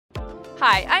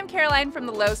Hi, I'm Caroline from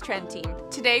the Lowe's Trend team.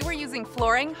 Today we're using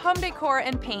flooring, home decor,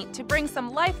 and paint to bring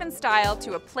some life and style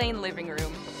to a plain living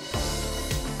room.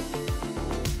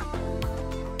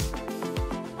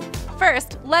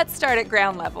 First, let's start at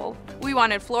ground level. We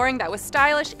wanted flooring that was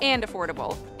stylish and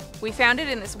affordable. We found it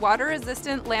in this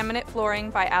water-resistant laminate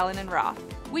flooring by Allen & Roth.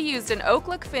 We used an oak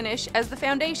look finish as the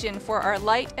foundation for our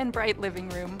light and bright living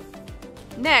room.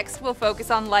 Next, we'll focus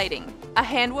on lighting. A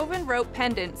hand-woven rope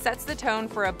pendant sets the tone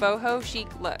for a boho chic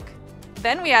look.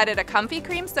 Then we added a comfy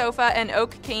cream sofa and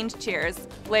oak caned chairs,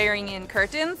 layering in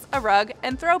curtains, a rug,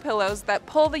 and throw pillows that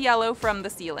pull the yellow from the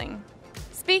ceiling.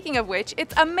 Speaking of which,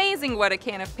 it's amazing what a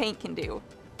can of paint can do.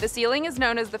 The ceiling is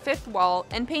known as the fifth wall,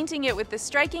 and painting it with this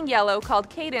striking yellow called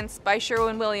Cadence by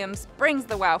Sherwin-Williams brings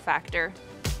the wow factor.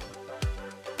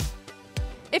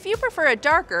 If you prefer a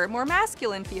darker, more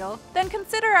masculine feel, then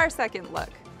consider our second look.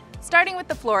 Starting with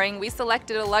the flooring, we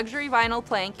selected a luxury vinyl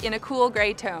plank in a cool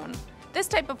gray tone. This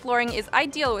type of flooring is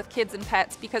ideal with kids and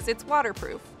pets because it's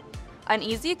waterproof. An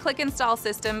easy click install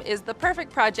system is the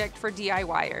perfect project for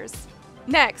DIYers.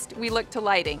 Next, we look to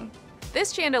lighting.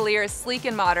 This chandelier is sleek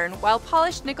and modern, while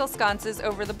polished nickel sconces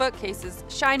over the bookcases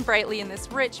shine brightly in this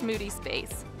rich, moody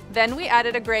space. Then we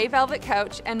added a gray velvet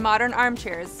couch and modern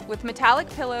armchairs with metallic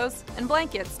pillows and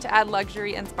blankets to add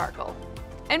luxury and sparkle.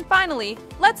 And finally,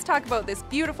 let's talk about this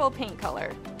beautiful paint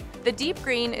color. The deep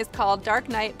green is called Dark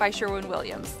Night by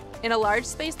Sherwin-Williams. In a large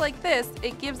space like this,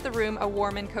 it gives the room a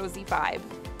warm and cozy vibe.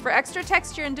 For extra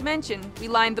texture and dimension, we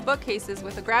lined the bookcases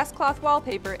with a grass cloth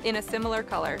wallpaper in a similar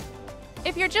color.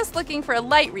 If you're just looking for a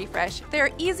light refresh, there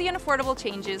are easy and affordable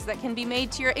changes that can be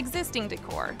made to your existing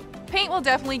decor. Paint will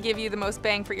definitely give you the most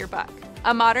bang for your buck.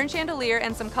 A modern chandelier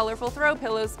and some colorful throw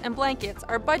pillows and blankets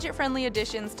are budget-friendly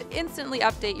additions to instantly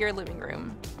update your living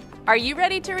room. Are you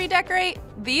ready to redecorate?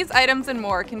 These items and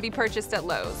more can be purchased at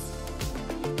Lowe's.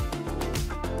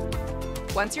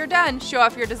 Once you're done, show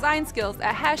off your design skills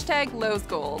at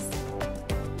 #LowesGoals.